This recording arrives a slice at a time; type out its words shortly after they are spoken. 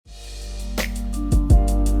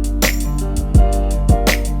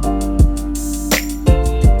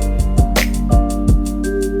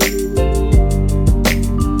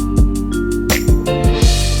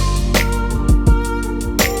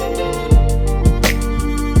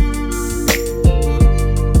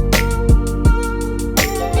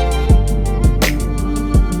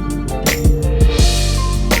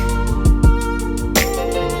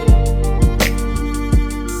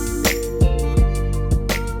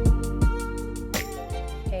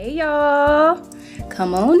y'all.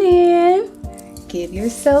 Come on in. Give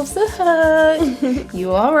yourselves a hug.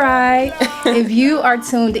 You all right? If you are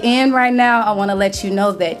tuned in right now, I want to let you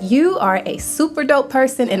know that you are a super dope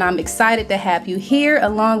person, and I'm excited to have you here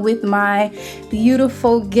along with my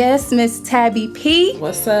beautiful guest, Miss Tabi P.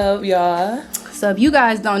 What's up, y'all? So if you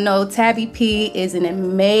guys don't know, Tabi P is an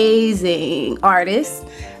amazing artist.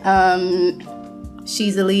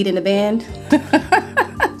 She's a lead in the band.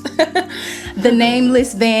 The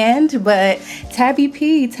Nameless Band. But Tabi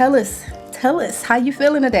P, tell us how you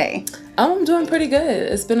feeling today? I'm doing pretty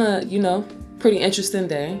good. It's been a, pretty interesting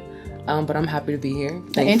day. But I'm happy to be here.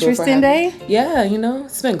 An interesting day? Yeah,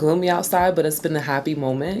 it's been gloomy outside, but it's been a happy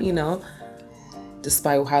moment,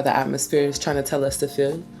 despite how the atmosphere is trying to tell us to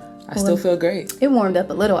feel. I still feel great. It warmed up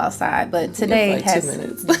a little outside, but today has 2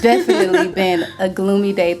 minutes. definitely been a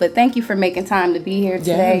gloomy day. But thank you for making time to be here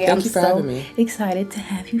today. Thank you for having me. Excited to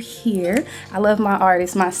have you here. I love my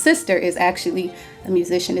artist. My sister is actually a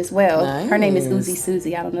musician as well. Nice. Her name is Uzi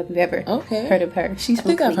Susie. I don't know if you've ever heard of her. She's I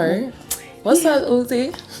think I've heard. What's up,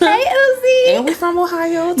 Uzi? Hey, Uzi. And we from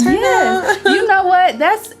Ohio. Turn up. You know what?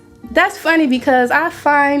 That's funny because I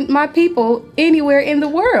find my people anywhere in the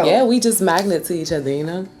world. Yeah, we just magnet to each other,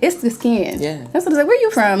 It's the skin. Yeah. That's what I was like. Where you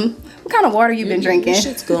from? What kind of water you been drinking? Your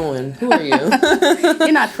shit's glowing. Who are you?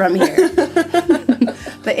 You're not from here.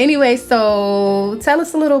 But anyway, so tell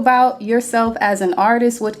us a little about yourself as an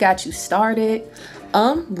artist. What got you started?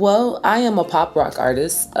 Well, I am a pop rock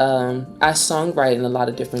artist. I songwrite in a lot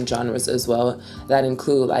of different genres as well. That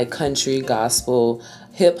include like country, gospel,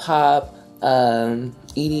 hip hop,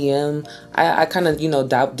 EDM. I kind of,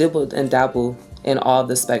 dabble in all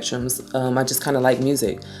the spectrums. I just kind of like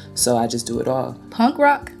music, so I just do it all. Punk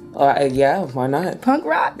rock? Yeah, why not? Punk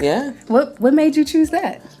rock? Yeah. What made you choose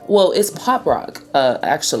that? Well, it's pop rock,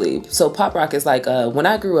 actually. So pop rock is like, when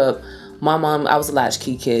I grew up, I was a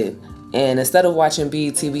latchkey kid. And instead of watching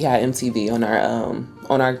BET, we had MTV on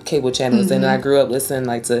our cable channels. Mm-hmm. And I grew up listening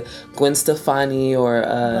like to Gwen Stefani or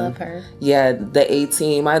love her. Yeah, the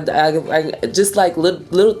A-Team. I just like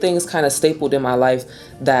little things kind of stapled in my life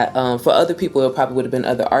that for other people it probably would have been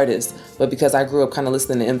other artists. But because I grew up kind of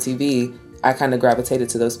listening to MTV, I kind of gravitated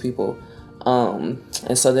to those people. And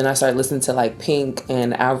so then I started listening to like Pink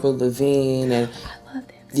and Avril Lavigne and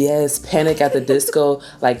yes, Panic at the Disco.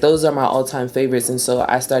 Like those are my all-time favorites. And so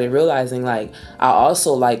I started realizing like I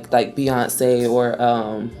also like Beyonce or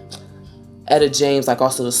Etta James, like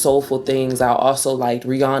also the soulful things. I also liked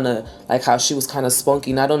Rihanna, like how she was kind of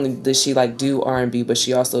spunky. Not only did she like do R&B, but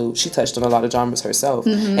she touched on a lot of genres herself.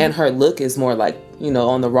 Mm-hmm. And her look is more like,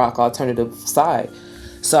 on the rock alternative side.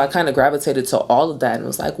 So I kind of gravitated to all of that and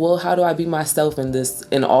was like, well, how do I be myself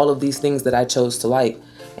in all of these things that I chose to like?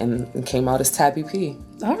 And it came out as Tabi P.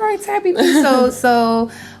 All right, Tabi P.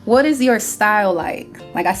 So what is your style like?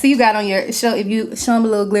 Like I see you got on your show. If you show them a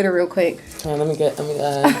little glitter real quick. She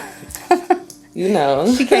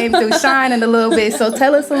came through shining a little bit. So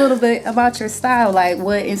tell us a little bit about your style. Like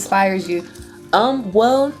what inspires you?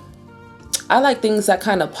 Well, I like things that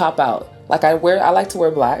kind of pop out. Like I like to wear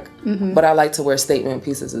black, mm-hmm. but I like to wear statement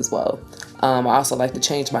pieces as well. I also like to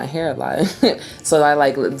change my hair a lot. So I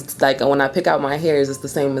like when I pick out my hairs, it's the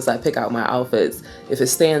same as I pick out my outfits. If it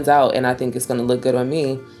stands out and I think it's going to look good on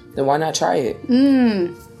me, then why not try it?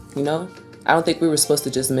 I don't think we were supposed to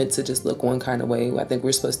just meant to just look one kind of way. I think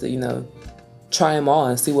we're supposed to, try them all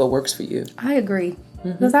and see what works for you. I agree.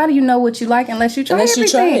 Because how do you know what you like unless you try everything?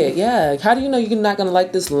 Unless you try it, yeah. How do you know you're not going to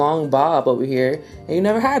like this long bob over here and you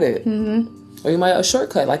never had it? Mm-hmm. Or you might a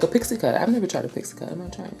shortcut, like a pixie cut. I've never tried a pixie cut. I'm going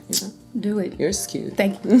to try it, Do it. Yours is cute.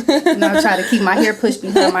 Thank you. I try to keep my hair pushed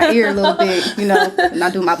behind my ear a little bit, and I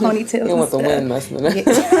do my ponytails. You want the wind messing with it.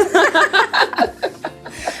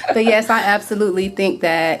 But yes, I absolutely think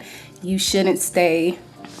that you shouldn't stay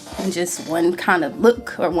in just one kind of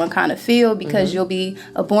look or one kind of feel because mm-hmm. you'll be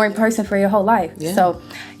a boring person for your whole life. Yeah. So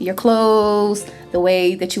your clothes, the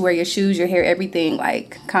way that you wear your shoes, your hair, everything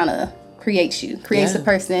like kind of creates the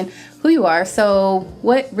person who you are. So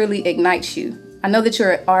what really ignites you? I know that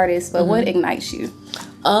you're an artist, but mm-hmm. what ignites you?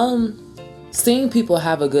 Seeing people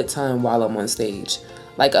have a good time while I'm on stage.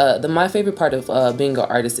 Like my favorite part of being an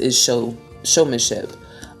artist is showmanship.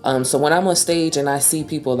 So when I'm on stage and I see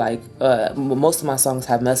people like most of my songs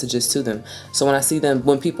have messages to them. So when I see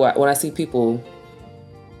people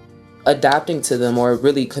adapting to them or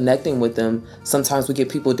really connecting with them, sometimes we get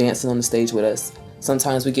people dancing on the stage with us.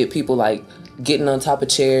 Sometimes we get people like getting on top of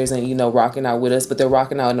chairs and rocking out with us, but they're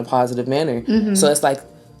rocking out in a positive manner. Mm-hmm. So it's like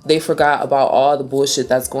they forgot about all the bullshit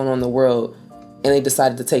that's going on in the world and they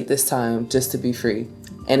decided to take this time just to be free.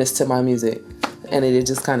 And it's to my music. and it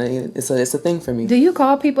just kind of it's a thing for me. Do you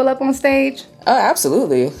call people up on stage? Oh,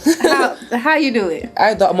 absolutely. How you do it?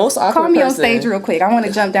 The most awkward Call me person. on stage real quick. I want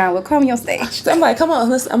to jump down. Call me on stage. I'm like, come on,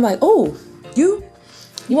 listen. I'm like, oh, you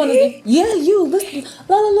want to? Yeah, you listen.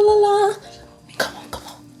 La la la la la. Come on.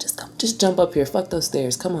 Just jump up here. Fuck those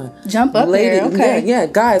stairs. Come on. Jump up there. Okay. Yeah,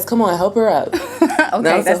 guys, come on, help her up.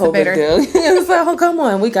 Okay, that's a better deal. So come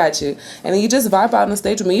on, we got you. And then you just vibe out on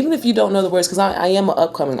stage with me, even if you don't know the words, because I am an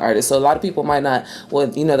upcoming artist. So a lot of people might not. Well,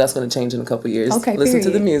 that's going to change in a couple years. Okay. Listen to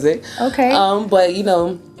the music. Okay. But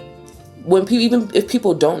when people, even if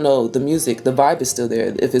people don't know the music, the vibe is still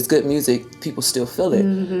there. If it's good music, people still feel it.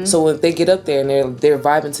 Mm-hmm. So when they get up there and they're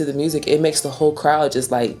vibing to the music, it makes the whole crowd just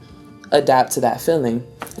like adapt to that feeling.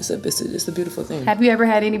 It's a beautiful thing. Have you ever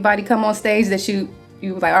had anybody come on stage that you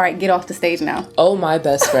were like, all right, get off the stage now? Oh, my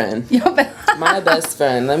best friend. My best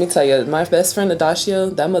friend. Let me tell you, my best friend Adagio,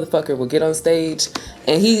 that motherfucker will get on stage,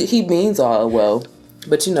 and he means all well.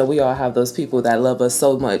 But we all have those people that love us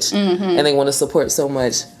so much, and they want to support so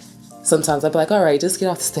much. Sometimes I'd be like, all right, just get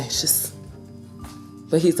off the stage.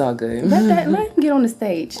 But he's all good. Let him get on the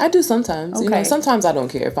stage. I do sometimes. Okay. Sometimes I don't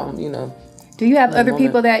care if I'm, Do you have other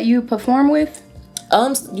people that you perform with?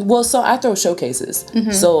 Well, so I throw showcases.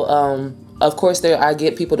 Mm-hmm. So, of course, I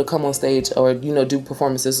get people to come on stage or, do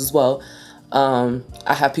performances as well.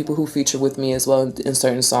 I have people who feature with me as well in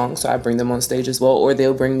certain songs, so I bring them on stage as well, or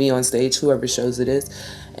they'll bring me on stage, whoever shows it is.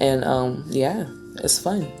 And, yeah, it's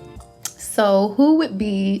fun. So who would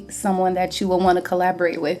be someone that you would want to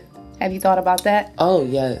collaborate with? Have you thought about that? Oh,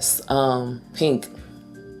 yes. Pink.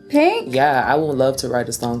 Pink? Yeah, I would love to write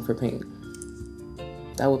a song for Pink.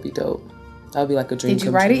 That would be dope. That would be like a dream. Did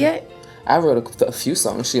you write it yet? I wrote a few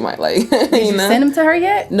songs she might like. Did you send them to her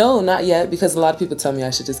yet? No, not yet, because a lot of people tell me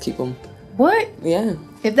I should just keep them. What? Yeah.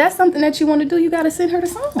 If that's something that you want to do, you got to send her the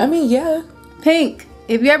song. I mean, yeah. Pink,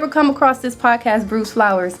 if you ever come across this podcast, Bruce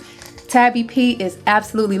Flowers, Tabi P is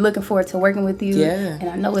absolutely looking forward to working with you. Yeah. And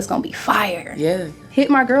I know it's going to be fire. Yeah. Hit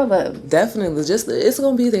my girl up. Definitely. It's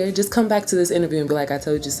going to be there. Just come back to this interview and be like, I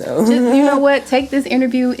told you so. You know what? Take this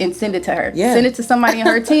interview and send it to her. Yeah. Send it to somebody in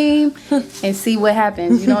her team and see what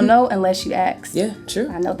happens. You don't know unless you ask. Yeah, true.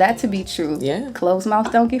 I know that to be true. Yeah. Closed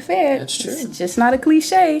mouths don't get fed. That's true. It's just not a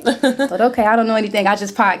cliche. But okay, I don't know anything. I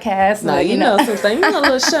just podcast. No, you know something. You know a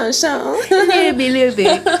little show. A little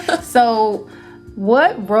bit. So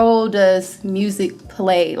what role does music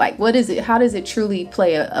play? Like, what is it? How does it truly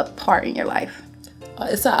play a part in your life?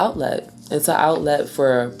 It's an outlet. It's an outlet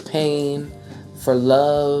for pain, for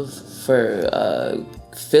love, for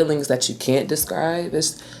feelings that you can't describe.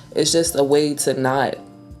 It's just a way to not,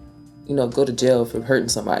 go to jail for hurting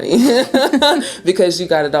somebody because you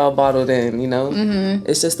got it all bottled in. Mm-hmm.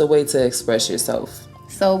 It's just a way to express yourself.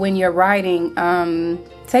 So when you're writing,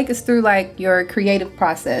 take us through like your creative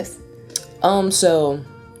process. So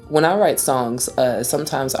when I write songs,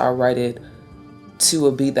 sometimes I'll write it to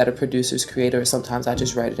a beat that a producer's created, or sometimes I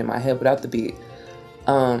just write it in my head without the beat.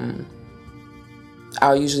 I'll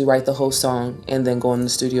usually write the whole song and then go in the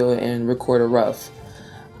studio and record a rough.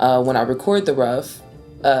 When I record the rough,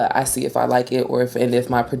 I see if I like it or if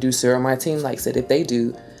my producer or my team likes it. If they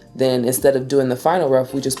do, then instead of doing the final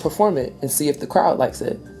rough, we just perform it and see if the crowd likes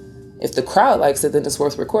it. If the crowd likes it, then it's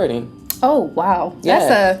worth recording. Oh, wow.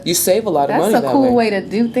 Yeah, you save a lot of money that way. That's a cool way to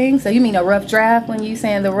do things. So you mean a rough draft when you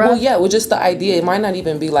saying the rough? Well, yeah, just the idea. It might not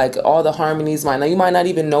even be like all the harmonies. You might not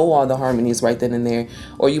even know all the harmonies right then and there,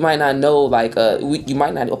 or you might not know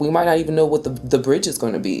we might not even know what the bridge is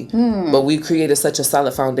going to be. But we created such a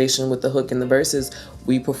solid foundation with the hook and the verses.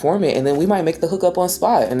 We perform it, and then we might make the hook up on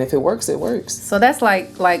spot. And if it works, it works. So that's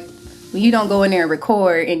like when you don't go in there and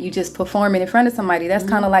record and you just perform it in front of somebody. That's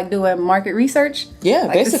kind of like doing market research. Yeah,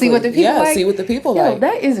 like basically. To see what the people like. See what the people like.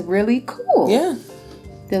 That is really cool. Yeah.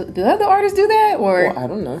 Do other artists do that, or? Well, I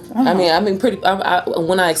don't know.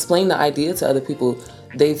 When I explain the idea to other people,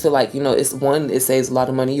 they feel like, it saves a lot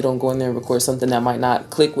of money. You don't go in there and record something that might not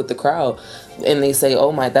click with the crowd. And they say,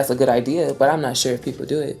 that's a good idea. But I'm not sure if people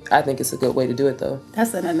do it. I think it's a good way to do it, though.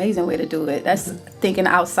 That's an amazing way to do it. That's thinking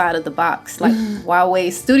outside of the box. Like, why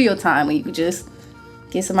waste studio time when you could just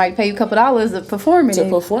get somebody to pay you a couple dollars to perform it?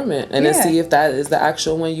 And then see if that is the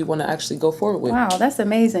actual one you want to actually go forward with. Wow, that's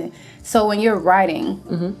amazing. So when you're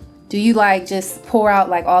writing, do you just pour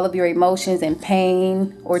out all of your emotions and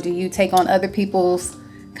pain, or do you take on other people's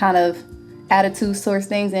kind of attitudes towards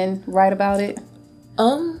things and write about it?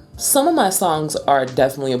 Some of my songs are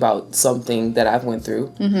definitely about something that I've went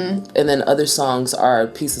through, and then other songs are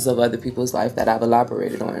pieces of other people's life that I've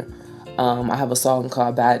elaborated on. I have a song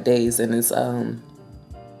called "Bad Days," and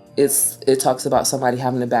it talks about somebody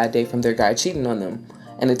having a bad day from their guy cheating on them,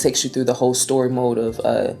 and it takes you through the whole story mode of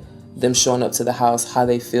them showing up to the house, how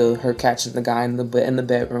they feel, her catching the guy in the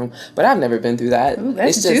bedroom. But I've never been through that. Ooh,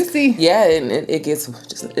 that's it's just, juicy. Yeah, and it gets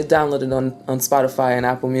it's downloaded on Spotify and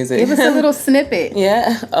Apple Music. Give us a little snippet.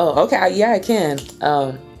 Yeah. Oh, okay. I can.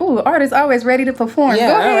 Ooh, artist always ready to perform.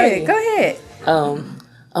 Yeah, Go ahead.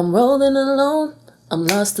 I'm rolling alone. I'm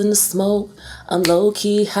lost in the smoke. I'm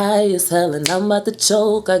low-key high as hell and I'm about to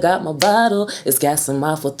choke. I got my bottle, it's gassing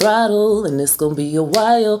my full throttle, and it's gonna be a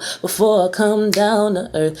while before I come down to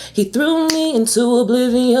earth. He threw me into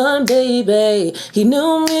oblivion, baby. He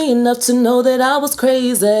knew me enough to know that I was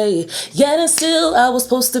crazy. Yet and still I was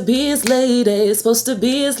supposed to be his lady. Supposed to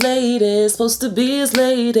be his lady. Supposed to be his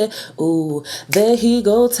lady. Ooh, there he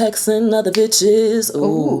go texting other bitches.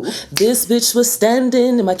 Ooh, this bitch was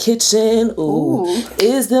standing in my kitchen. Ooh,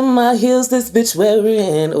 is them my heels this bitch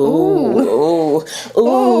wearing? Ooh, ooh,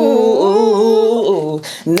 ooh, ooh.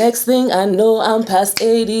 Next thing I know, I'm past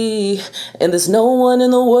 80, and there's no one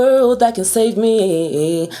in the world that can save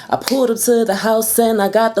me. I pulled up to the house and I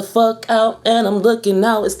got the fuck out, and I'm looking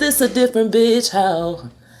out. Is this a different bitch? How?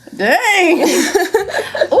 Dang.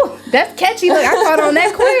 Ooh, that's catchy. Look, I caught on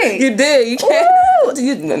that quick. You did. You can't.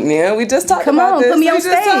 Yeah, we just talked about this. Come on, put me on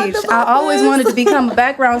stage. I always wanted to become a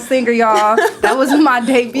background singer, y'all. That was my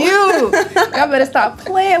debut. Y'all better stop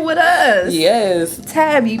playing with us. Yes.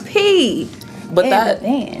 Tabi P. But and that the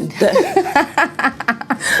band.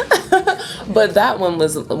 But that one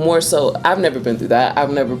was more so. I've never been through that.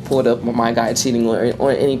 I've never pulled up on my guy cheating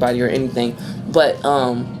or anybody or anything. But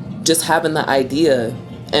just having the idea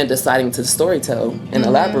and deciding to storytell and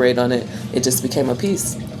elaborate on it, it just became a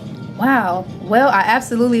piece. Wow. Well, I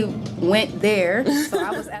absolutely went there. So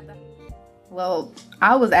I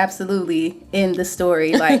was absolutely in the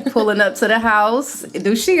story, like pulling up to the house.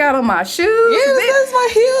 Do she got on my shoes? Yes, that's my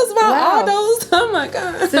heels, my Wow. autos. Oh my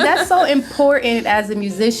God. So that's so important as a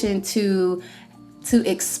musician to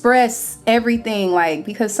express everything, like,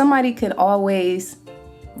 because somebody could always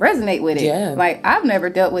resonate with it. Yeah. Like, I've never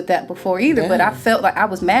dealt with that before either, but I felt like I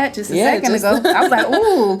was mad just a second just- ago. I was like,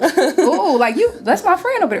 ooh, like that's my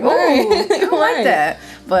friend over there. Ooh, Right. I don't like Right. that.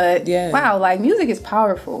 But Yeah. wow, like music is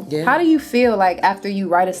powerful. Yeah. How do you feel like after you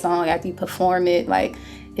write a song, after you perform it? Like,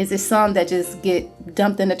 is it some that just get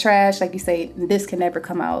dumped in the trash? Like you say, this can never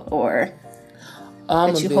come out, or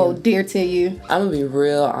that you hold dear to you? I'm gonna be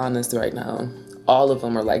real honest right now. All of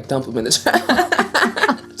them are like, dump them in the trash.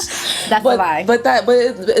 That's a lie. But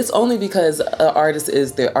it's only because an artist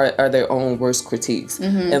are their own worst critiques,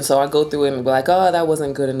 and so I go through it and be like, oh, that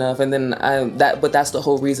wasn't good enough, and then but that's the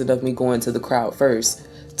whole reason of me going to the crowd first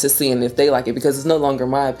to seeing if they like it, because it's no longer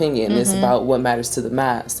my opinion. It's about what matters to the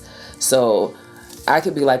mass. So I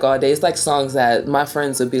could be like all day. It's like songs that my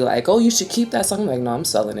friends would be like, oh, you should keep that song. I'm like, no, I'm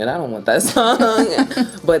selling it. I don't want that song.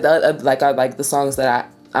 But I like the songs that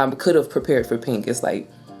I could have prepared for Pink. It's like,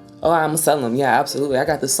 oh, I'm selling them. Yeah, absolutely. I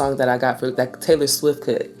got the song that I got for that Taylor Swift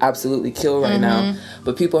could absolutely kill right now.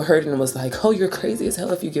 But people heard it and was like, oh, you're crazy as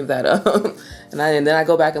hell if you give that up. and then I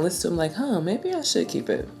go back and listen to them like, maybe I should keep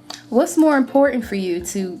it. What's more important for you,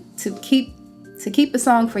 to keep a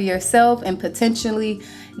song for yourself and potentially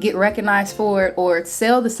get recognized for it, or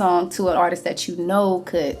sell the song to an artist that you know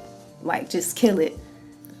could like just kill it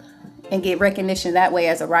and get recognition that way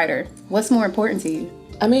as a writer? What's more important to you?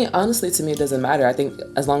 I mean, honestly, to me, it doesn't matter. I think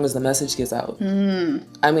as long as the message gets out.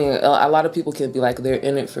 I mean, a lot of people can be like, they're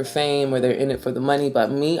in it for fame or they're in it for the money.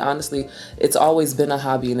 But me, honestly, it's always been a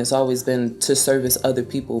hobby and it's always been to service other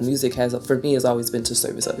people. Music for me, has always been to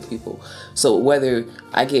service other people. So whether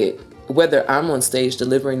I'm on stage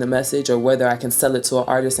delivering the message or whether I can sell it to an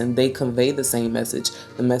artist and they convey the same message,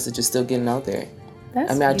 the message is still getting out there.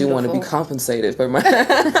 That's I mean, I do want to be compensated for my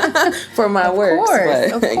work.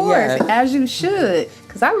 Of course, as you should.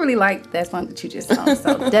 Because I really like that song that you just sung.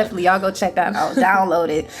 So definitely, y'all go check that out. Download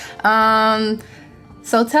it.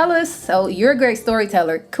 So tell us. So you're a great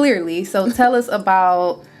storyteller, clearly. So tell us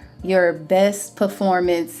about your best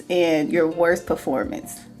performance and your worst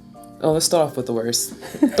performance. Oh, let's start off with the worst.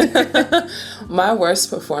 My worst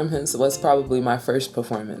performance was probably my first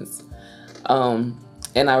performance.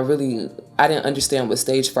 And I didn't understand what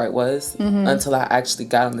stage fright was until I actually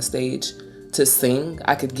got on the stage to sing.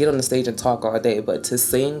 I could get on the stage and talk all day, but to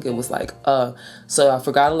sing, it was like, so I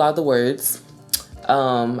forgot a lot of the words.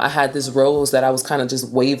 I had this rose that I was kind of just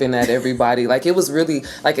waving at everybody. Like, it was really,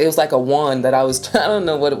 like, it was like a wand that I don't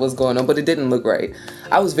know what was going on, but it didn't look right.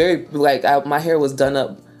 I was very, my hair was done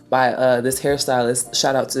up by this hairstylist.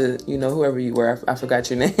 Shout out to, whoever you were. I forgot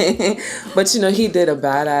your name. But, he did a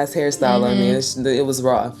badass hairstyle on me. It was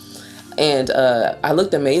raw. And I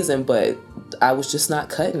looked amazing, but I was just not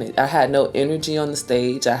cutting it. I had no energy on the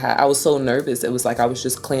stage. I was so nervous. It was like I was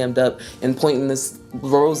just clammed up and pointing this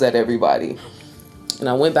rose at everybody. And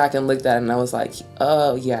I went back and looked at it, and I was like,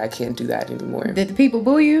 oh, yeah, I can't do that anymore. Did the people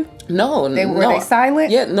boo you? No. Were they silent?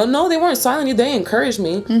 Yeah, no, they weren't silent. They encouraged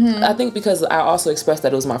me. Mm-hmm. I think because I also expressed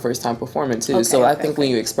that it was my first time performing, too. Okay, so I think when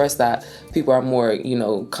you express that, people are more,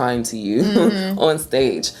 kind to you on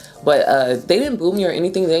stage. But they didn't boo me or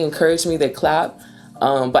anything. They encouraged me. They clapped.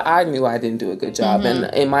 But I knew I didn't do a good job.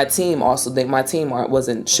 And my team also, my team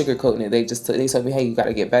wasn't sugarcoating it. They told me, hey, you got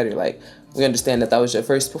to get better. Like, we understand that was your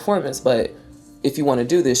first performance, but if you want to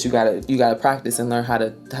do this, you gotta practice and learn how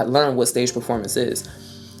to learn what stage performance is.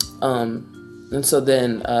 And so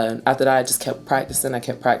then after that, I just kept practicing. I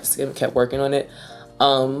kept practicing, kept working on it.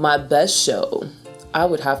 My best show, I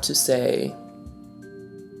would have to say,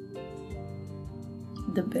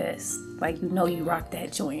 the best. Like, you rocked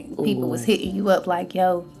that joint. Ooh. People was hitting you up like,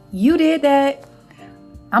 yo, you did that.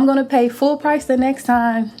 I'm gonna pay full price the next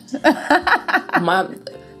time.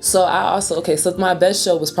 So my best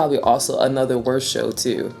show was probably also another worst show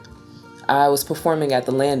too. I was performing at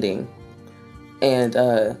the Landing, and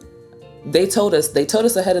they told us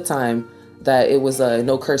ahead of time that it was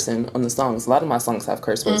no cursing on the songs. A lot of my songs have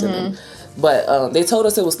curse words in them, but they told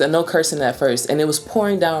us it was no cursing at first, and it was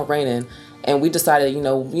pouring down, raining, and we decided,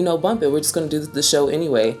 bump it. We're just gonna do the show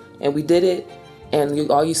anyway, and we did it, and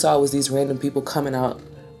all you saw was these random people coming out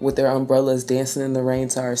with their umbrellas, dancing in the rain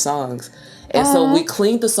to our songs. And so we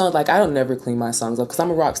cleaned the song. Like, I don't never clean my songs up because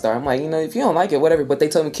I'm a rock star. I'm like, if you don't like it, whatever. But they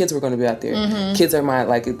told me kids were going to be out there. Kids are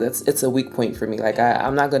it's a weak point for me. Like,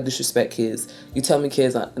 I'm not going to disrespect kids. You tell me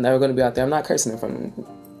kids and they're going to be out there. I'm not cursing in front of them,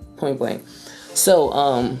 point blank.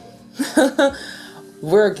 So,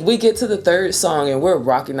 we get to the third song and we're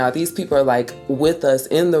rocking out. These people are like with us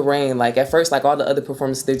in the rain. Like at first, like all the other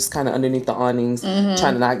performances, they're just kind of underneath the awnings,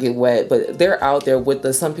 trying to not get wet. But they're out there with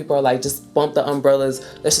us. Some people are like, just bump the umbrellas.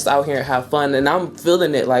 Let's just out here and have fun. And I'm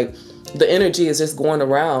feeling it. Like the energy is just going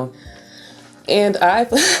around. And my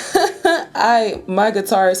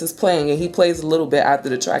guitarist is playing and he plays a little bit after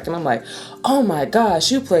the track. And I'm like, oh my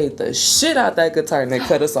gosh, you played the shit out that guitar. And they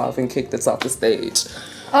cut us off and kicked us off the stage.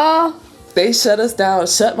 They shut us down,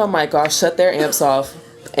 shut my mic off, shut their amps off,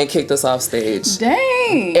 and kicked us off stage.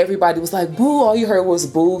 Dang. Everybody was like, boo. All you heard was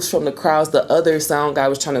boos from the crowds. The other sound guy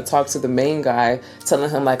was trying to talk to the main guy, telling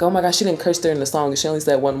him like, oh my gosh, she didn't curse during the song. She only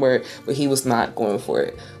said one word, but he was not going for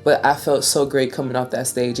it. But I felt so great coming off that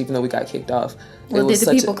stage, even though we got kicked off. Well, did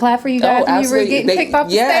the people clap for you guys when you were getting kicked off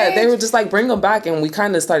the stage? Yeah, they were just like, bring him back. And we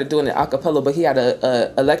kind of started doing it a cappella, but he had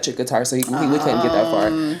a electric guitar, so we couldn't get that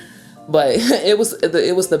far. But it was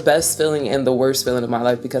the best feeling and the worst feeling of my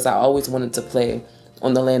life because I always wanted to play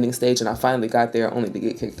on the Landing stage and I finally got there only to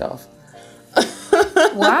get kicked off.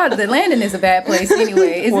 Wow, the Landing is a bad place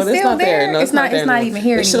anyway. Is it still there? No, it's not even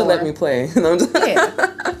here anymore. They should have let me play.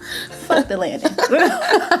 Yeah. Fuck the Landing.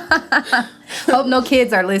 Hope no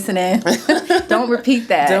kids are listening. Don't repeat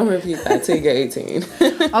that. Don't repeat that till you get 18.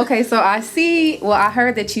 Okay, so I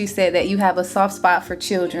heard that you said that you have a soft spot for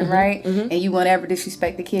children, right? And you won't ever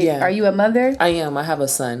disrespect the kids. Yeah. Are you a mother? I am. I have a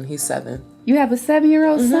son. He's 7. You have a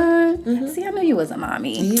 7-year-old son? See, I knew you was a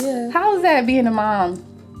mommy. Yeah. How is that being a mom?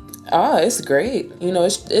 Oh, it's great.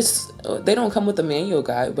 It's they don't come with a manual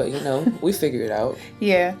guide, but we figure it out.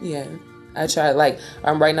 Yeah. Yeah. I try,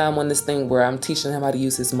 right now I'm on this thing where I'm teaching him how to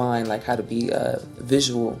use his mind, like how to be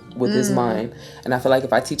visual with his mind. And I feel like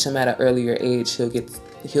if I teach him at an earlier age,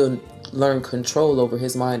 he'll learn control over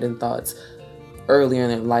his mind and thoughts earlier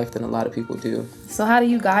in life than a lot of people do. So how do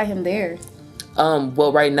you guide him there?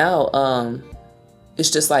 Well, right now, it's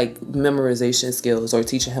just like memorization skills or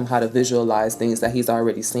teaching him how to visualize things that he's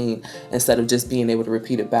already seen instead of just being able to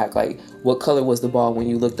repeat it back. Like, what color was the ball when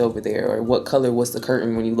you looked over there? Or what color was the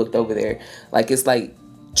curtain when you looked over there? Like, it's like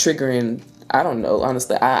triggering. I don't know.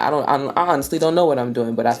 Honestly, I honestly don't know what I'm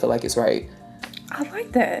doing, but I feel like it's right. I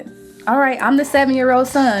like that. All right, I'm the 7-year-old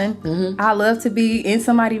son. I love to be in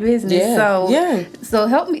somebody's business. Yeah. So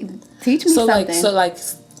help me, teach me something.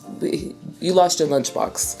 You lost your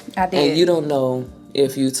lunchbox. I did. And you don't know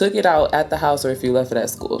if you took it out at the house or if you left it at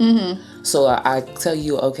school. So I tell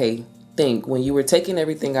you, okay, think, when you were taking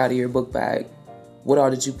everything out of your book bag, what all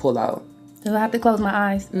did you pull out? Do I have to close my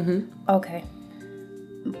eyes? Okay.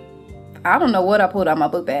 I don't know what I pulled out my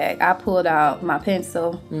book bag. I pulled out my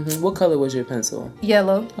pencil. What color was your pencil?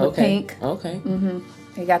 Yellow with pink. Okay.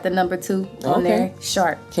 It got the number 2 on there.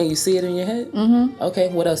 Sharp. Can you see it in your head? Okay.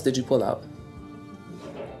 What else did you pull out?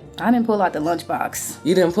 I didn't pull out the lunchbox.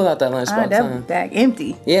 You didn't pull out that lunchbox, that bag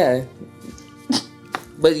empty. Yeah.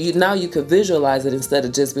 But now you could visualize it instead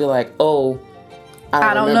of just be like, oh,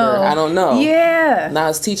 I don't know. I don't know. Yeah. Now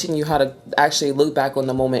it's teaching you how to actually look back on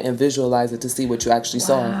the moment and visualize it to see what you actually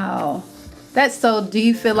saw. Wow. That's so, do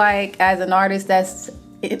you feel like as an artist that's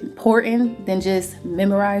important than just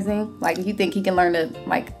memorizing? Like, you think he can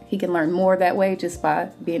learn more that way just by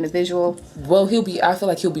being a visual? Well, I feel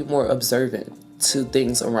like he'll be more observant to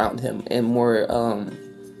things around him and more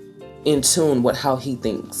in tune with how he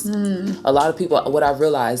thinks. A lot of people, what I've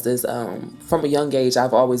realized is from a young age,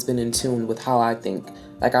 I've always been in tune with how I think.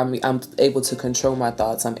 Like I'm able to control my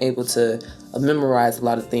thoughts. I'm able to memorize a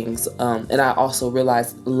lot of things. And I also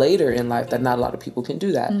realized later in life that not a lot of people can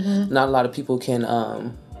do that. Not a lot of people can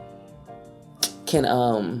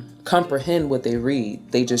comprehend what they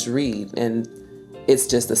read. They just read, and it's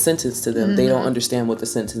just a sentence to them. They don't understand what the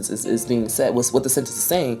sentence is being said, what the sentence is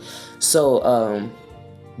saying. So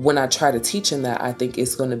when I try to teach him that, I think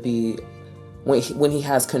it's going to be when he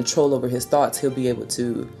has control over his thoughts, he'll be able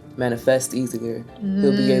to manifest easier.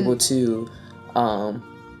 He'll be able to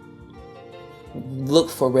look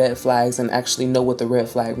for red flags and actually know what the red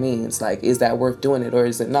flag means. Like, is that worth doing it or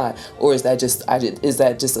is it not? Or is that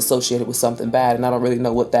just associated with something bad and I don't really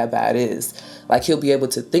know what that bad is? Like, he'll be able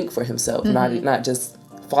to think for himself, not just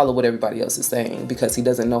follow what everybody else is saying because he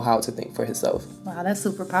doesn't know how to think for himself. Wow, that's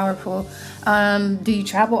super powerful. Do you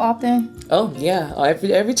travel often? Oh yeah,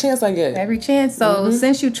 every chance I get. Every chance. So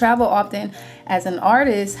since you travel often as an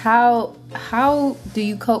artist, how do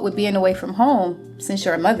you cope with being away from home since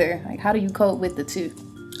you're a mother? Like, how do you cope with the two?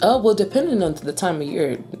 Oh, well, depending on the time of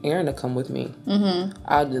year, Aaron will come with me.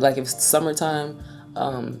 Like if it's summertime,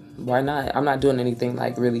 why not? I'm not doing anything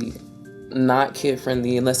like really not kid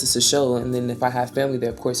friendly unless it's a show, and then if I have family there,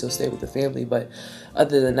 of course he'll stay with the family. But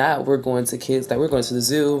other than that, we're going to we're going to the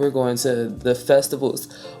zoo, we're going to the festivals,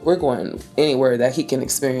 we're going anywhere that he can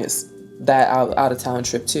experience that out of town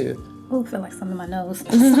trip too. Oh, I feel like something in my nose.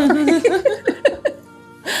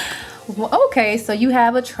 Well, okay, so you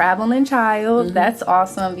have a traveling child. That's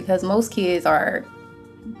awesome, because most kids are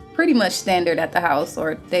pretty much standard at the house,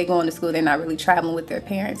 or they going to school, they're not really traveling with their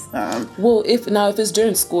parents. Well, if it's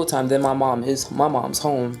during school time, then my mom's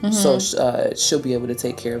home, so she'll be able to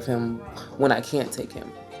take care of him when I can't take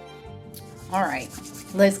him. All right,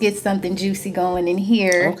 let's get something juicy going in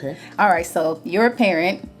here. Okay. All right, so you're a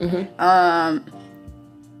parent.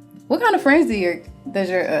 What kind of friends does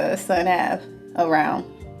your son have around?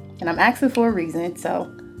 And I'm asking for a reason.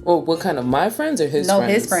 So. Well, what kind of my friends or his friends? No,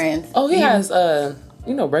 his friends. Oh, he has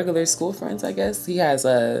regular school friends, I guess. He has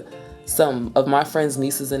some of my friends'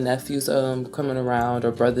 nieces and nephews coming around,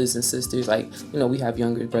 or brothers and sisters. Like, we have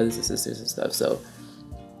younger brothers and sisters and stuff. So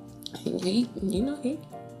he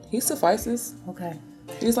suffices. Okay.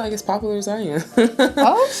 He's like as popular as I am.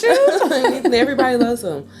 Oh, shoot. Everybody loves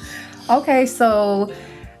him. Okay, so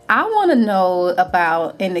I want to know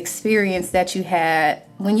about an experience that you had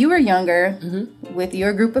when you were younger with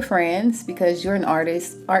your group of friends, because you're an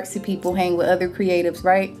artist. Artsy people hang with other creatives,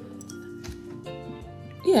 right?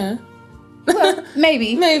 Yeah. Well,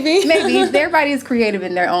 maybe. Maybe. Everybody is creative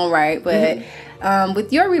in their own right, but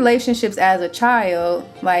with your relationships as a child,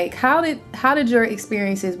 like how did your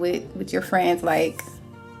experiences with your friends like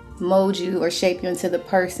mold you or shape you into the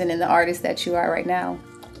person and the artist that you are right now?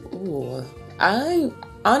 Ooh,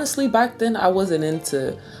 honestly, back then,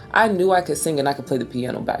 I knew I could sing and I could play the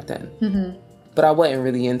piano back then. But I wasn't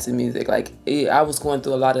really into music. Like, I was going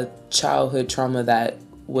through a lot of childhood trauma that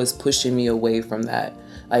was pushing me away from that.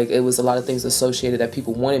 Like, it was a lot of things associated that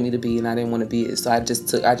people wanted me to be and I didn't want to be it. So I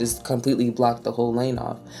just completely blocked the whole lane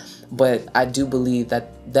off. But I do believe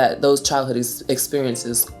that those childhood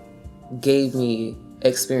experiences gave me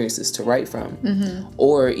experiences to write from,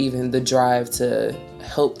 or even the drive to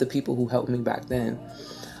help the people who helped me back then.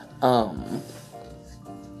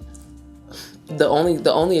 The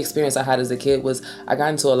only experience I had as a kid was I got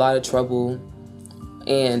into a lot of trouble,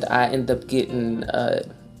 and I ended up getting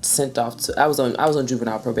sent off to. I was on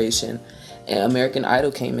juvenile probation, and American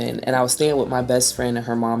Idol came in, and I was staying with my best friend and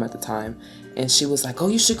her mom at the time. And she was like, "Oh,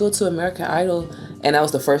 you should go to American Idol." And that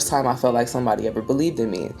was the first time I felt like somebody ever believed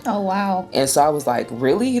in me. Oh, wow. And so I was like,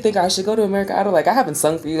 "Really? You think I should go to American Idol? Like, I haven't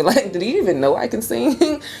sung for you. Like, did you even know I can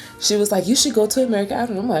sing?" She was like, "You should go to American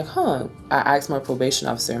Idol." And I'm like, "Huh." I asked my probation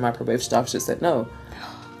officer, and my probation officer said no.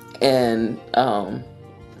 And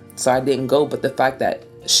so I didn't go. But the fact that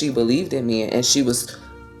she believed in me, and she was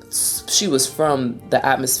from the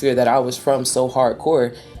atmosphere that I was from, so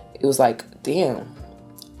hardcore, it was like, damn,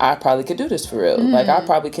 I probably could do this for real. Like, I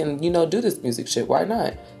probably can, do this music shit. Why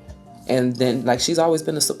not? And then, like, she's always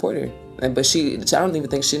been a supporter. But I don't even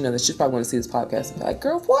think she knows that. She's probably going to see this podcast and be like,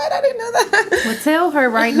 girl, what? I didn't know that. Well, tell her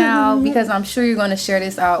right now, because I'm sure you're going to share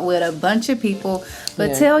this out with a bunch of people.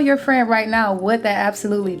 But tell your friend right now what that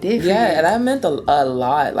absolutely did for you. Yeah, and that meant a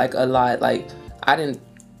lot. Like, a lot. Like, I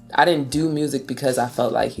didn't do music because I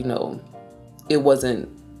felt like, you know, it wasn't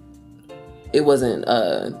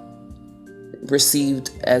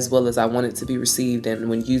received as well as I wanted to be received.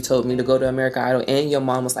 And when you told me to go to American Idol and your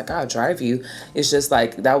mom was like, I'll drive you, it's just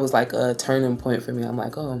like, that was like a turning point for me. I'm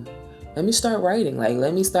like, oh, let me start writing. Like,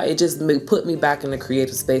 it just put me back in the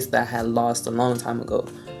creative space that I had lost a long time ago.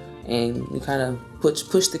 And you kind of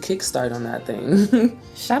push the kickstart on that thing.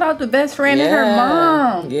 Shout out to best friend and her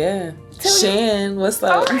mom. Yeah. Shan, what's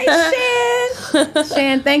up? All right, Shan.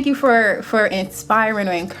 Shan, thank you for inspiring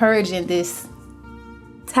or encouraging this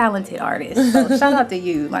talented artist. So shout out to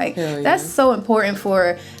you. Like, that's so important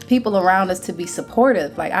for people around us to be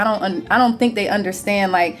supportive. Like, I don't think they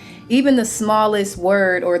understand, like, even the smallest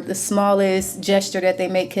word or the smallest gesture that they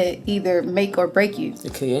make could either make or break you.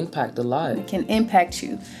 It can impact a lot. It can impact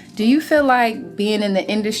you. Do you feel like being in the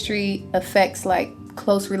industry affects, like,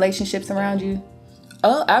 close relationships around you?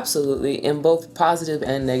 Oh, absolutely. In both positive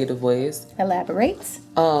and negative ways. Elaborate.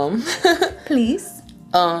 Please.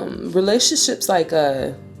 Relationships, like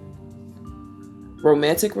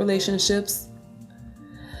romantic relationships.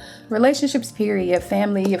 Relationships, period.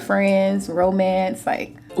 Family, your friends, romance,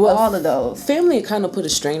 like, all of those. Family kind of put a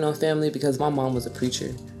strain on family because my mom was a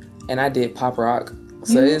preacher and I did pop rock.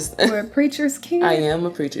 So you're a preacher's kid? I am a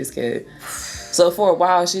preacher's kid. So for a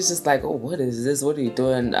while, she's just like, oh, what is this? What are you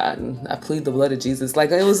doing? I plead the blood of Jesus. Like,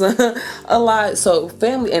 it was a lot. So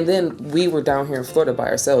family, and then we were down here in Florida by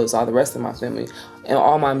ourselves. All the rest of my family and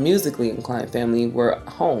all my musically inclined family were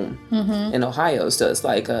home in Ohio. So it's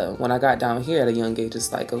like, when I got down here at a young age,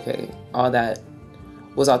 it's like, okay, all that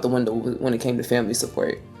was out the window when it came to family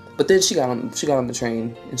support. But then she got on the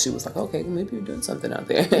train and she was like, okay, maybe you're doing something out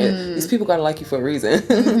there. These people gotta like you for a reason.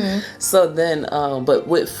 So then, but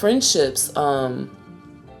with friendships, I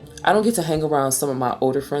don't get to hang around some of my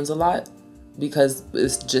older friends a lot because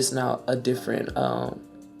it's just now a different,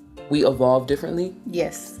 we evolve differently.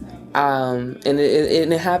 Yes. And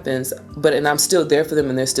it happens, and I'm still there for them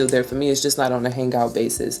and they're still there for me. It's just not on a hangout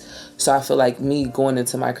basis. So I feel like me going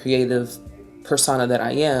into my creative persona that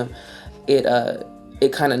I am,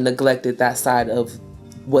 it kind of neglected that side of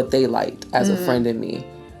what they liked as a friend in me.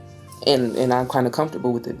 And I'm kind of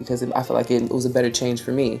comfortable with it because I feel like it was a better change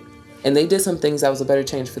for me. And they did some things that was a better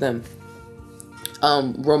change for them.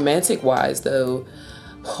 Romantic wise though,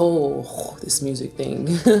 this music thing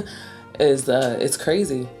is, it's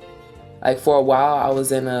crazy. Like, for a while I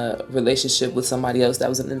was in a relationship with somebody else that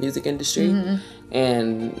was in the music industry.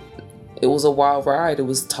 And it was a wild ride. It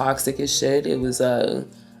was toxic as shit. It was,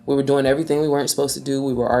 we were doing everything we weren't supposed to do.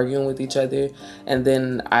 We were arguing with each other. And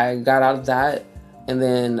then I got out of that. And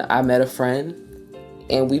then I met a friend.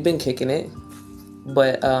 And we've been kicking it.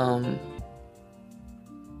 But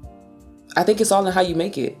I think it's all in how you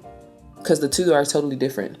make it. Because the two are totally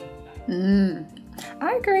different.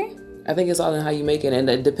 I agree. I think it's all in how you make it. And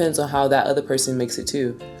it depends on how that other person makes it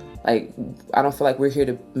too. Like, I don't feel like we're here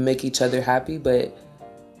to make each other happy. But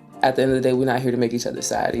at the end of the day, we're not here to make each other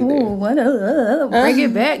sad either. Ooh, what bring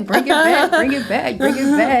it back, bring it back, bring it back, bring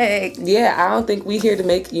it back. Yeah, I don't think we're here to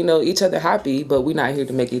make, each other happy, but we're not here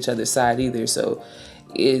to make each other sad either. So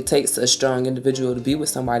it takes a strong individual to be with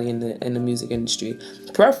somebody in the music industry.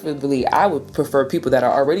 Preferably, I would prefer people that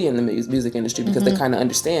are already in the music industry because they kind of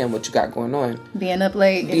understand what you got going on. Being up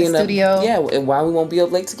late in the studio. Yeah, and why we won't be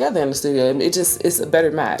up late together in the studio. It's a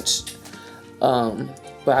better match.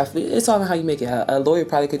 But I feel it's all in how you make it. A lawyer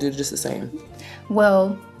probably could do just the same.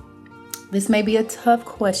 Well, this may be a tough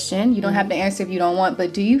question. You don't have to answer if you don't want,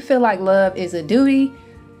 but do you feel like love is a duty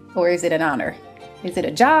or is it an honor? Is it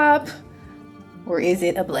a job or is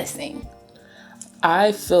it a blessing?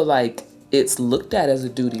 I feel like it's looked at as a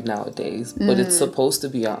duty nowadays, but it's supposed to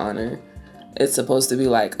be an honor. It's supposed to be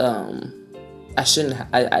like,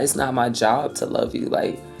 it's not my job to love you.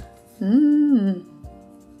 Like,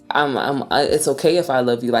 it's okay if I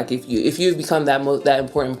love you. Like, if you become that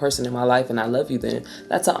important person in my life and I love you, then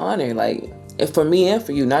that's an honor. Like, if for me and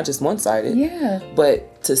for you, not just one-sided. Yeah.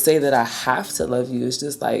 But to say that I have to love you is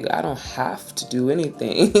just like, I don't have to do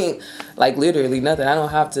anything. Like, literally nothing. I don't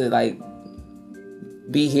have to, like,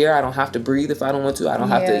 be here. I don't have to breathe if I don't want to. I don't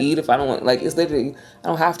have to eat if I don't want. Like, it's literally, I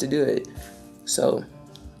don't have to do it. So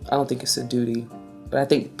I don't think it's a duty. But I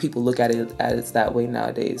think people look at it as that way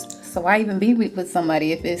nowadays. So why even be with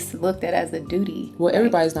somebody if it's looked at as a duty? Well,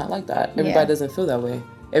 everybody's not like that. Everybody doesn't feel that way.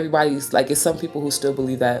 Everybody's like, it's some people who still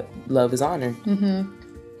believe that love is honor.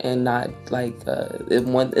 and not like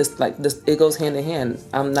it's like this. It goes hand in hand.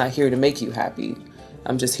 I'm not here to make you happy.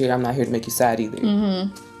 I'm not here to make you sad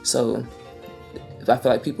either. So I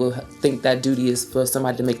feel like people think that duty is for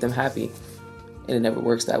somebody to make them happy, and it never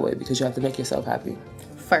works that way because you have to make yourself happy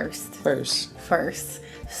first.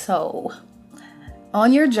 So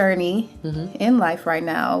on your journey in life right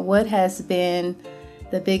now, what has been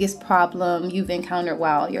the biggest problem you've encountered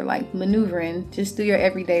while you're like maneuvering just through your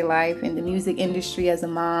everyday life in the music industry, as a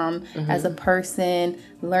mom, as a person,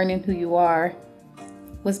 learning who you are?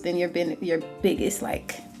 What's been your biggest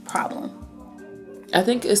like problem? I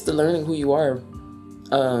think it's the learning who you are,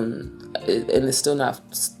 and it's still not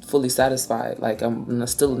fully satisfied. Like I'm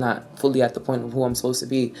still not fully at the point of who I'm supposed to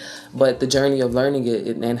be, but the journey of learning it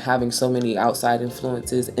and having so many outside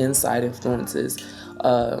influences, inside influences,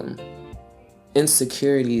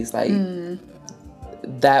 insecurities, like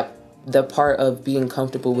that, the part of being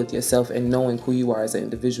comfortable with yourself and knowing who you are as an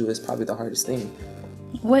individual is probably the hardest thing.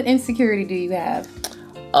 What insecurity do you have?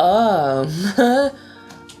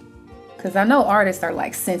 Because I know artists are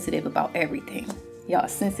like sensitive about everything. Y'all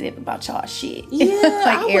sensitive about y'all shit. Yeah,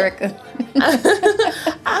 like Erica.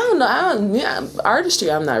 I don't know. Artistry,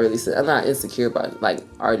 I'm not insecure about like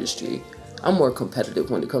artistry. I'm more competitive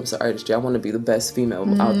when it comes to artistry. I want to be the best female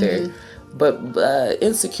out there. But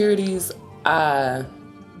insecurities,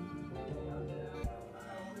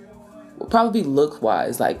 probably look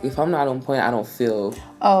wise. Like if I'm not on point, I don't feel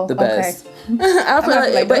the best. I feel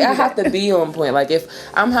like but I have to be on point. Like if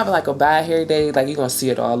I'm having like a bad hair day, like you're gonna see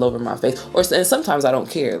it all over my face. And sometimes I don't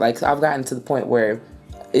care. Like I've gotten to the point where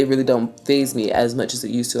it really don't faze me as much as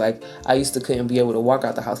it used to. Like I used to couldn't be able to walk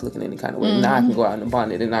out the house looking any kind of way. Now I can go out in the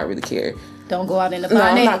bonnet and not really care. Don't go out in the bonnet. No,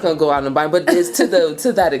 I'm not gonna go out in the bonnet, but it's to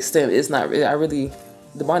that extent. It's not really.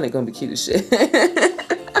 The bonnet gonna be cute as shit.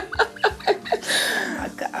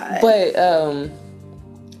 But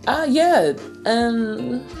yeah,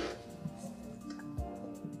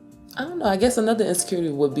 I don't know. I guess another insecurity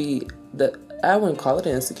would be that I wouldn't call it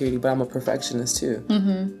an insecurity, but I'm a perfectionist too.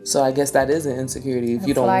 So I guess that is an insecurity. If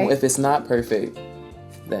if it's not perfect,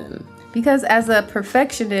 then because as a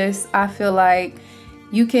perfectionist, I feel like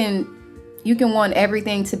you can want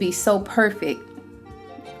everything to be so perfect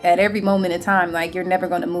at every moment in time. Like you're never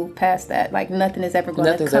going to move past that. Like nothing is ever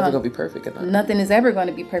going to be perfect enough. Nothing is ever going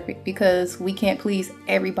to be perfect because we can't please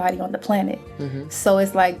everybody on the planet. So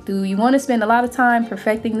it's like, do you want to spend a lot of time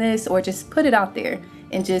perfecting this, or just put it out there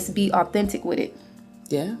and just be authentic with it?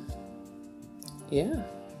 Yeah,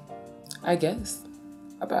 I guess.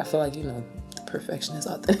 But I feel like perfection is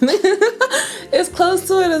authentic. It's close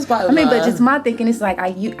to it as possible. I mean, but just my thinking is like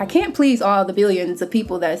I can't please all the billions of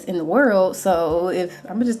people that's in the world. So if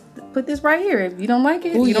I'm gonna just put this right here, if you don't like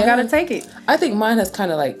it, you don't gotta take it. I think mine has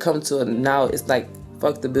kind of like come to now. It's like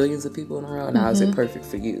fuck the billions of people in the world. Now is it perfect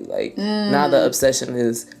for you? Like now the obsession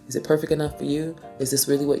is it perfect enough for you? Is this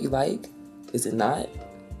really what you like? Is it not?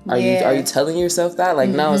 Are you telling yourself that? Like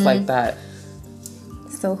now it's like that.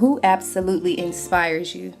 So who absolutely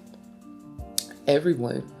inspires you?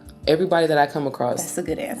 Everybody that I come across. That's a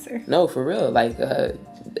good answer. No, for real. Like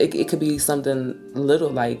it could be something little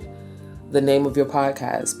like the name of your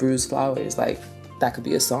podcast, Bruised Flowers. Like that could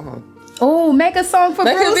be a song. Oh, make a song for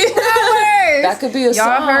Bruised Flowers. That could be a song.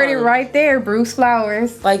 Y'all heard it right there, Bruised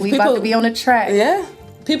Flowers. Like we about to be on the track. Yeah.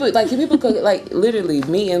 People could like literally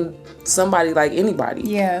me and somebody, like anybody,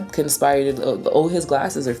 can inspire you to, his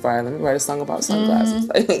glasses are fire. Let me write a song about sunglasses.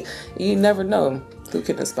 Like you never know who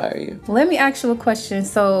can inspire you. Let me ask you a question.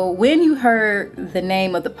 So when you heard the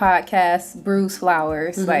name of the podcast, Bruised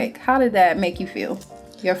Flowers, like how did that make you feel?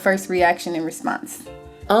 Your first reaction and response?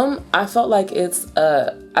 I felt like it's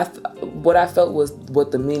what I felt was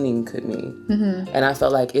what the meaning could mean, and I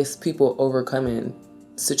felt like it's people overcoming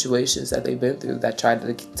situations that they've been through that tried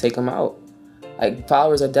to take them out. Like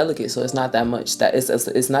flowers are delicate, so it's not that much that it's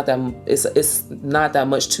not that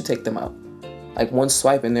much to take them out. Like one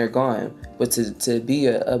swipe and they're gone. But to be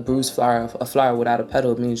a bruised flower, a flower without a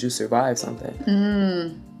petal, means you survived something.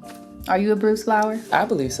 Are you a bruised flower? I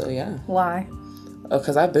believe so, yeah. Why?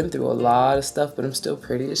 Because I've been through a lot of stuff, but I'm still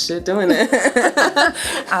pretty as shit doing it.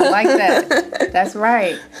 I like that. That's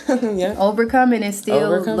right. Yeah. Overcoming and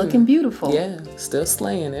still looking beautiful. Yeah, still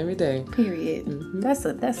slaying every day. Period. That's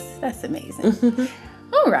amazing.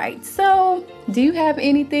 All right. So, do you have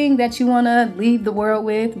anything that you want to leave the world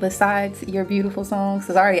with besides your beautiful songs?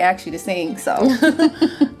 Because I already asked you to sing. So,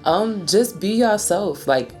 just be yourself.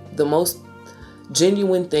 Like the most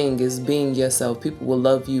genuine thing is being yourself. People will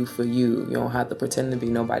love you for you. You don't have to pretend to be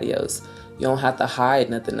nobody else. You don't have to hide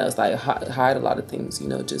nothing else. Like hide a lot of things.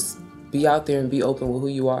 Just be out there and be open with who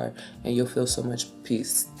you are, and you'll feel so much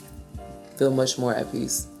peace. Feel much more at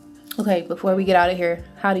peace. Okay, before we get out of here,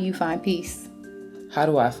 how do you find peace? How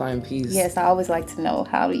do I find peace? Yes, I always like to know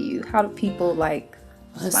how do people like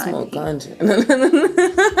I find smoke peace? ganja.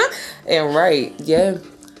 And right, yeah.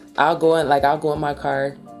 I'll go in my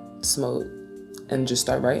car, smoke, and just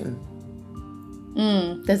start writing.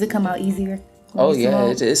 Does it come out easier? Oh yeah,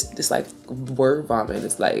 it's like word vomit.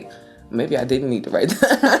 It's like maybe I didn't need to write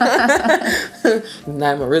that.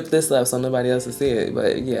 Now I'm gonna rip this up so nobody else will see it.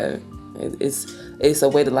 But yeah, it's a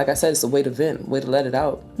way to, like I said, it's a way to vent, way to let it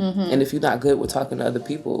out. And if you're not good with talking to other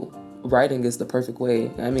people, writing is the perfect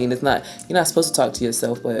way. I mean, you're not supposed to talk to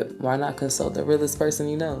yourself, but why not consult the realest person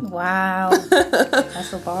you know? Wow,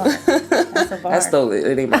 that's a bar. That's a bar. I stole it.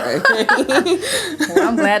 It ain't mine. Well,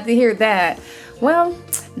 I'm glad to hear that. Well,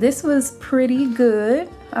 this was pretty good.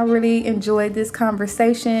 I really enjoyed this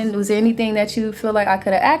conversation. Was there anything that you feel like I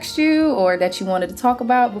could have asked you or that you wanted to talk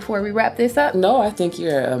about before we wrap this up? No, I think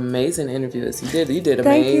you're an amazing interviewist. You did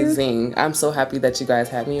amazing. I'm so happy that you guys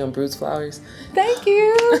had me on Bruce Flowers. Thank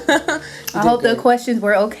you. I hope the questions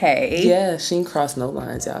were okay. Yeah, she ain't crossed no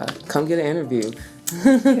lines, y'all. Come get an interview.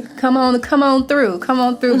 Come on through.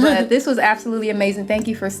 But this was absolutely amazing. Thank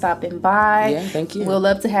you for stopping by. Yeah, thank you. We'll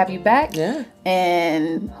love to have you back. Yeah.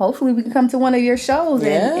 And hopefully we can come to one of your shows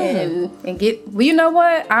and get, well, you know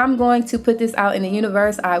what? I'm going to put this out in the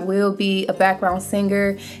universe. I will be a background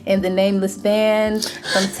singer in the Nameless Band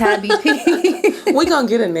from Tabi P. We're going to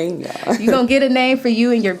get a name, y'all. You're going to get a name for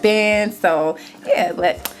you and your band. So, yeah,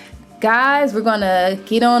 but guys, we're gonna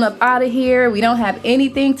get on up out of here. We don't have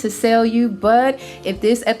anything to sell you, but if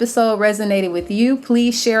this episode resonated with you,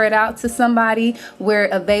 please share it out to somebody. We're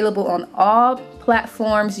available on all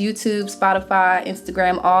platforms: YouTube, Spotify,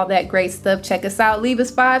 Instagram, all that great stuff. Check us out. Leave us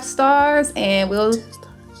 5 stars and we'll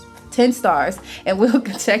 10 stars, and we'll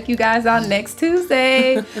check you guys out next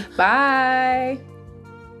Tuesday. Bye.